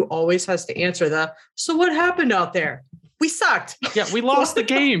the one who always has to answer so what happened out there? We sucked. Yeah, we lost the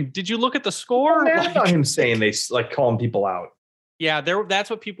game. Did you look at the score? I saw him saying they like calling people out. Yeah, that's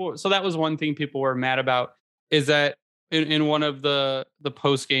what people. So that was one thing people were mad about, is that in one of the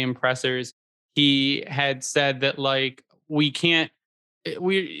post game pressers, he had said that like we're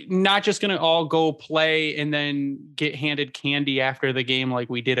not just gonna all go play and then get handed candy after the game like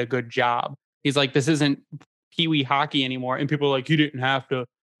we did a good job. He's like, this isn't Pee Wee hockey anymore, and people are like, he didn't have to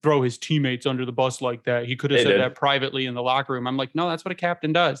throw his teammates under the bus like that. He could have said that privately in the locker room. I'm like, no, that's what a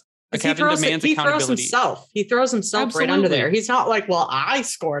captain does. A captain demands accountability. He throws himself Absolutely. Right under there. He's not like, well, I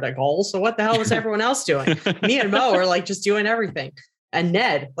scored a goal, so what the hell was everyone else doing? Me and Mo are like just doing everything. And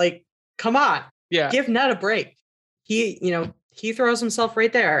Ned, like, come on. Yeah. Give Ned a break. He throws himself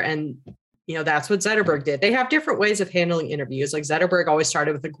right there. And that's what Zetterberg did. They have different ways of handling interviews. Like Zetterberg always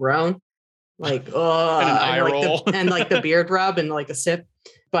started with a groan, like, And an eye roll. and like the beard rub and like a sip.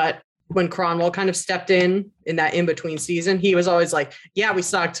 But when Cronwell kind of stepped in that in-between season, he was always like, yeah, we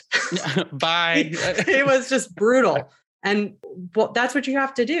sucked. Bye. It was just brutal. And that's what you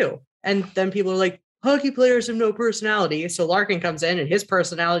have to do. And then people are like, hockey players have no personality. So Larkin comes in and his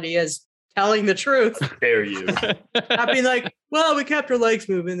personality is telling the truth. Dare you. Not being like, well, we kept our legs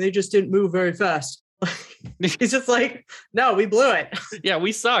moving. They just didn't move very fast. He's just like, no, we blew it. Yeah,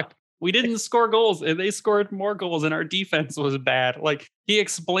 we sucked. We didn't score goals and they scored more goals and our defense was bad. Like he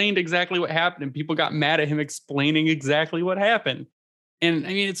explained exactly what happened and people got mad at him explaining exactly what happened. And I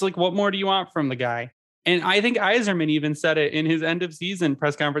mean, it's like, what more do you want from the guy? And I think Yzerman even said it in his end of season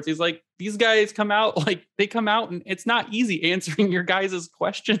press conference. He's like, these guys come out and it's not easy answering your guys'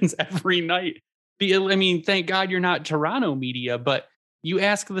 questions every night. I mean, thank God you're not Toronto media, but you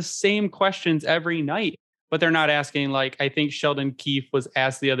ask the same questions every night. But they're not asking, like, I think Sheldon Keefe was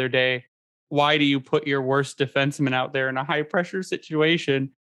asked the other day, why do you put your worst defenseman out there in a high pressure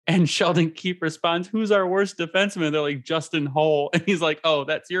situation? And Sheldon Keefe responds, who's our worst defenseman? They're like, Justin Holl. And he's like, oh,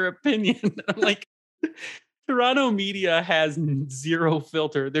 that's your opinion. I'm like, Toronto media has zero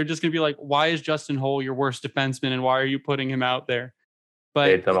filter. They're just going to be like, why is Justin Holl your worst defenseman? And why are you putting him out there?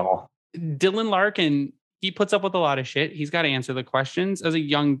 But Dylan Larkin, he puts up with a lot of shit. He's got to answer the questions as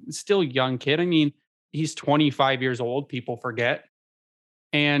a still young kid. I mean, he's 25 years old. People forget.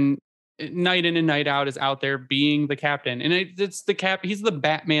 And night in and night out is out there being the captain. And it's he's the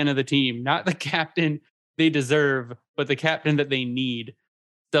Batman of the team, not the captain they deserve, but the captain that they need.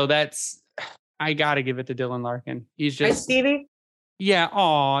 So I got to give it to Dylan Larkin. He's just. Hi, Stevie. Yeah.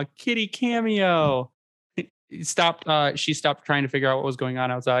 Aw, kitty cameo. She stopped trying to figure out what was going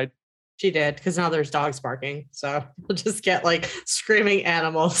on outside. She did, because now there's dogs barking. So we'll just get like screaming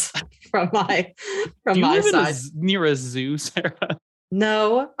animals from my side. Near a zoo, Sarah?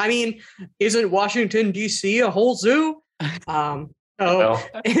 No, I mean, isn't Washington D.C. a whole zoo?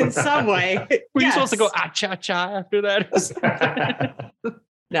 In some way, were you supposed to go cha cha after that?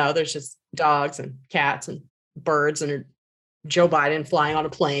 No, there's just dogs and cats and birds and Joe Biden flying on a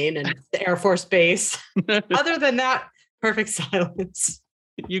plane and the Air Force Base. Other than that, perfect silence.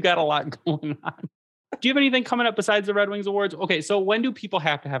 You got a lot going on. Do you have anything coming up besides the Red Wings Awards? Okay, so when do people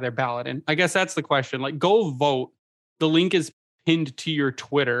have to have their ballot in? I guess that's the question. Like, go vote. The link is pinned to your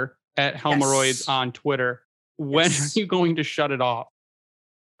Twitter at Helmeroids on Twitter. When are you going to shut it off?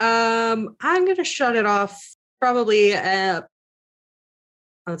 I'm going to shut it off probably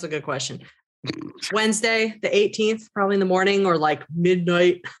that's a good question. Wednesday, the 18th, probably in the morning, or like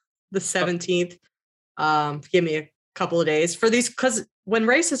midnight, the 17th. Give me a couple of days for these, because when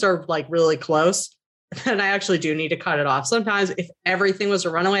races are like really close, then I actually do need to cut it off. Sometimes if everything was a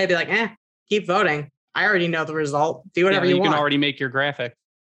runaway, I'd be like, keep voting. I already know the result. Do whatever you want. You can already make your graphic.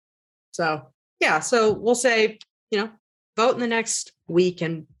 So we'll say, vote in the next week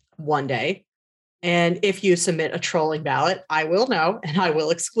and one day. And if you submit a trolling ballot, I will know and I will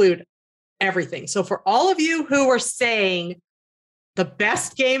exclude everything. So for all of you who were saying the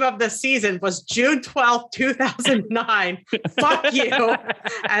best game of the season was June 12th, 2009, fuck you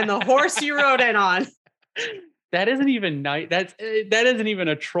and the horse you rode in on. That isn't even nice. That isn't even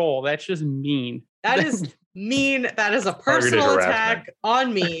a troll. That's just mean. That is mean. That is a personal attack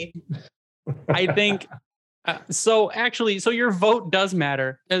on me. I think so your vote does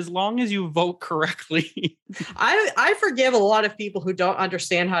matter as long as you vote correctly. I forgive a lot of people who don't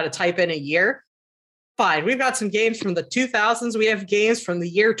understand how to type in a year. Fine. We've got some games from the 2000s. We have games from the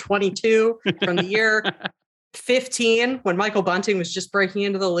year 22, from the year 15, when Michael Bunting was just breaking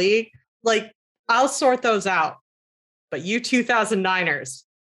into the league. Like, I'll sort those out. But you 2009ers,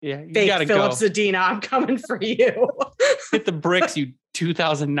 you fake gotta Philip go. Zadina, I'm coming for you. Hit the bricks, you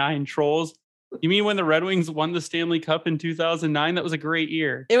 2009 trolls. You mean when the Red Wings won the Stanley Cup in 2009? That was a great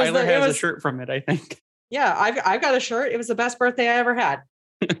year. Tyler has a shirt from it, I think. Yeah, I've got a shirt. It was the best birthday I ever had.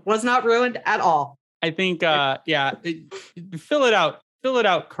 Was not ruined at all. I think, fill it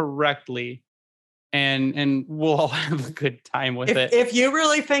out correctly, and we'll all have a good time with it. If you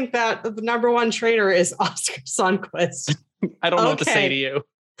really think that the number one trader is Oscar Sundqvist, I don't know what to say to you.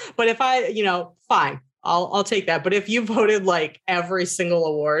 But if fine, I'll take that. But if you voted like every single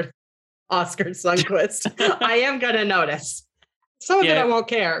award, Oscar Sundqvist, I am gonna notice. Some of it I won't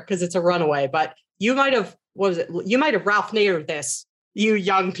care because it's a runaway. But you might have You might have Ralph Nader this. You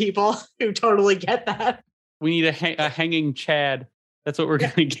young people who totally get that. We need a hanging Chad. That's what we're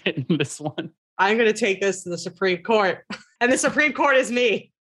going to get in this one. I'm going to take this to the Supreme Court. And the Supreme Court is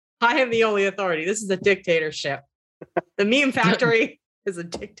me. I am the only authority. This is a dictatorship. The meme factory is a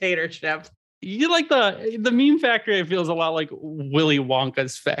dictatorship. You like the meme factory, it feels a lot like Willy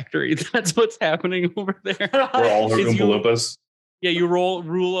Wonka's factory. That's what's happening over there. We're all Is Oompa you- Loompas. Yeah, you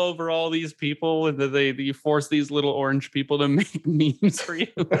rule over all these people, and then you force these little orange people to make memes for you.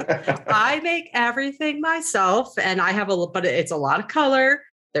 I make everything myself, and I have but it's a lot of color.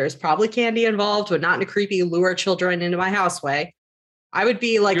 There's probably candy involved, but not in a creepy lure children into my house way. I would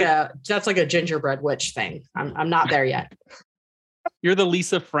be like that's like a gingerbread witch thing. I'm not there yet. You're the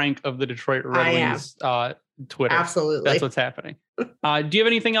Lisa Frank of the Detroit Red Wings Twitter. Absolutely. That's what's happening. Do you have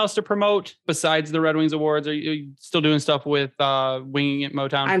anything else to promote besides the Red Wings Awards? Are you still doing stuff with Winging It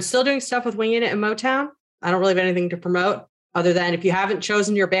Motown? I'm still doing stuff with Winging It and Motown. I don't really have anything to promote other than if you haven't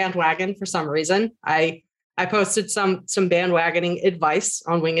chosen your bandwagon for some reason, I posted some bandwagoning advice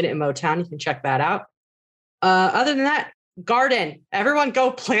on Winging It and Motown. You can check that out. Other than that, garden. Everyone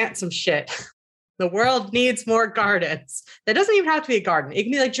go plant some shit. The world needs more gardens. That doesn't even have to be a garden. It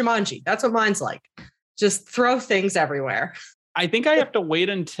can be like Jumanji. That's what mine's like. Just throw things everywhere. I think I have to wait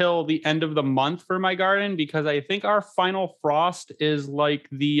until the end of the month for my garden because I think our final frost is like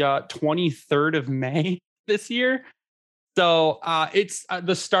the 23rd of May this year. So it's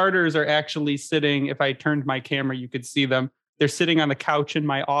the starters are actually sitting. If I turned my camera, you could see them. They're sitting on the couch in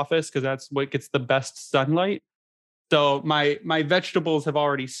my office because that's what gets the best sunlight. So my vegetables have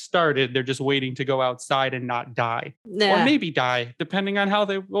already started. They're just waiting to go outside and not die, or maybe die, depending on how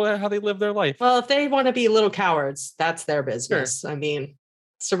they live their life. Well, if they want to be little cowards, that's their business. Sure. I mean,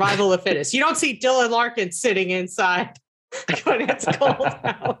 survival of the fittest. You don't see Dylan Larkin sitting inside when it's cold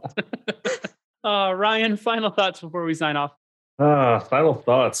out. Ryan, final thoughts before we sign off. Final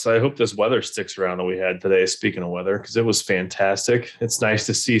thoughts. I hope this weather sticks around that we had today, speaking of weather, because it was fantastic. It's nice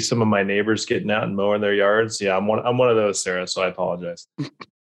to see some of my neighbors getting out and mowing their yards. Yeah, I'm one of those, Sarah, so I apologize.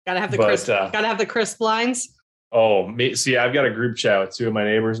 Gotta have the crisp lines. Oh, see, I've got a group chat with two of my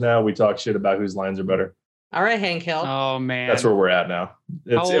neighbors now. We talk shit about whose lines are better. All right, Hank Hill. Oh, man. That's where we're at now.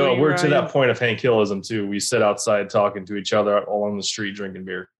 We're to that point of Hank Hillism, too. We sit outside talking to each other along the street drinking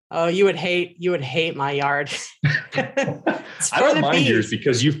beer. Oh, you would hate my yard. I don't mind yours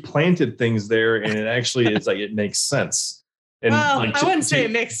because you've planted things there and it actually is like it makes sense. And I wouldn't say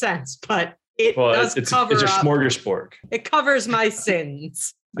it makes sense, but it does cover it's a smorgasbord. It covers my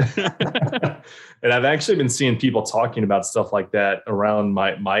sins. And I've actually been seeing people talking about stuff like that around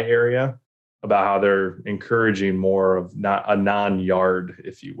my area about how they're encouraging more of not a non-yard,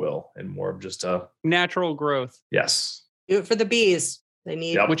 if you will, and more of just a natural growth. Yes. Do it for the bees. They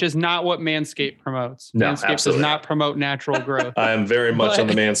need, which is not what Manscaped promotes. No, Manscaped absolutely does not promote natural growth. I am very much on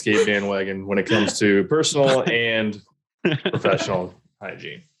the Manscaped bandwagon when it comes to personal and professional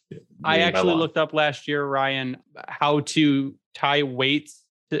hygiene. I actually looked up last year, Ryan, how to tie weights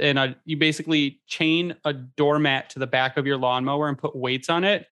and you basically chain a doormat to the back of your lawnmower and put weights on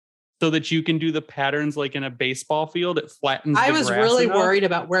it so that you can do the patterns like in a baseball field. It flattens the grass. I was really worried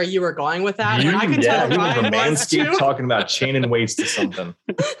about where you were going with that. And I could tell Ryan Manscaped talking about chaining weights to something.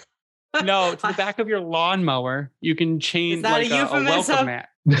 No, to the back of your lawnmower, you can chain like a welcome mat.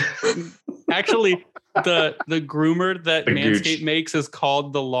 Actually, the groomer that Manscaped makes is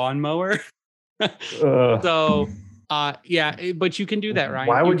called the lawnmower. So, but you can do that, Ryan.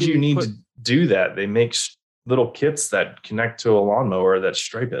 Why would you need to do that? They make little kits that connect to a lawnmower that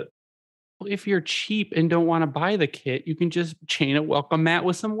stripe it. If you're cheap and don't want to buy the kit, you can just chain a welcome mat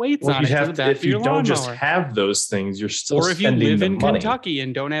with some weights on it. If you don't just have those things, you're still spending the money. Or if you live in Kentucky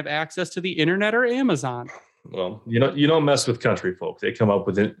and don't have access to the internet or Amazon. Well, you don't mess with country folk. They come up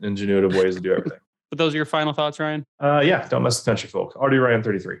with ingenuitive ways to do everything. But those are your final thoughts, Ryan? Yeah, don't mess with country folk. Already Ryan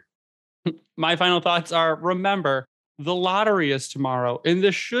 33. My final thoughts are, remember, the lottery is tomorrow, and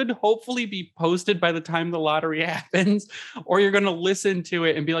this should hopefully be posted by the time the lottery happens, or you're going to listen to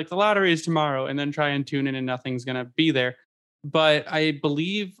it and be like, the lottery is tomorrow, and then try and tune in and nothing's going to be there. But I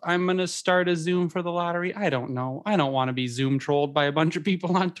believe I'm going to start a Zoom for the lottery. I don't know. I don't want to be Zoom trolled by a bunch of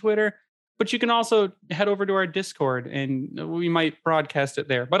people on Twitter, but you can also head over to our Discord and we might broadcast it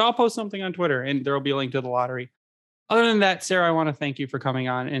there. But I'll post something on Twitter and there will be a link to the lottery. Other than that, Sarah, I want to thank you for coming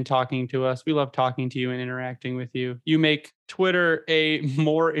on and talking to us. We love talking to you and interacting with you. You make Twitter a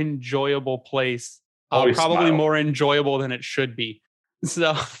more enjoyable place, probably more enjoyable than it should be.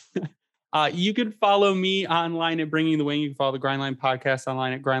 So you can follow me online at Bringing the Wing. You can follow the Grindline Podcast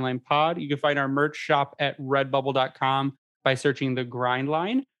online at Grindline Pod. You can find our merch shop at redbubble.com by searching the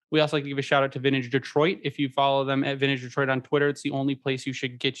Grindline. We also like to give a shout out to Vintage Detroit. If you follow them at Vintage Detroit on Twitter, it's the only place you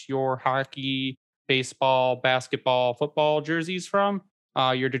should get your hockey, baseball, basketball, football jerseys from.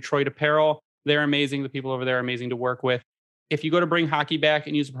 Your Detroit apparel. They're amazing. The people over there are amazing to work with. If you go to Bring Hockey Back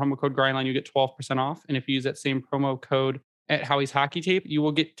and use the promo code Grindline, you get 12% off. And if you use that same promo code at Howie's Hockey Tape, you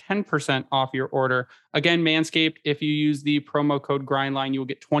will get 10% off your order. Again, Manscaped, if you use the promo code GRINDLINE, you will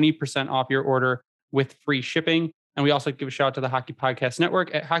get 20% off your order with free shipping. And we also give a shout out to the Hockey Podcast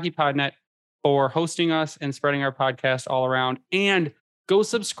Network at HockeyPodNet for hosting us and spreading our podcast all around. And go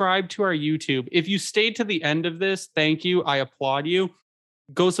subscribe to our YouTube. If you stayed to the end of this, thank you. I applaud you.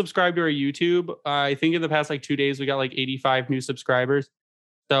 Go subscribe to our YouTube. I think in the past 2 days, we got 85 new subscribers.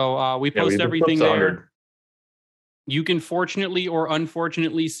 So we post everything there. You can fortunately or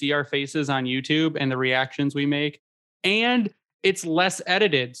unfortunately see our faces on YouTube and the reactions we make. And it's less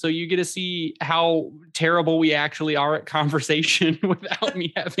edited. So you get to see how terrible we actually are at conversation without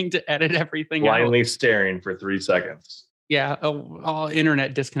me having to edit everything blindly staring for 3 seconds. Yeah.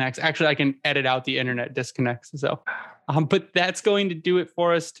 Internet disconnects. Actually, I can edit out the internet disconnects. So, but that's going to do it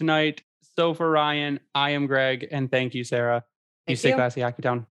for us tonight. So for Ryan, I am Greg. And thank you, Sarah. You stay classy, Hockey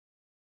Town.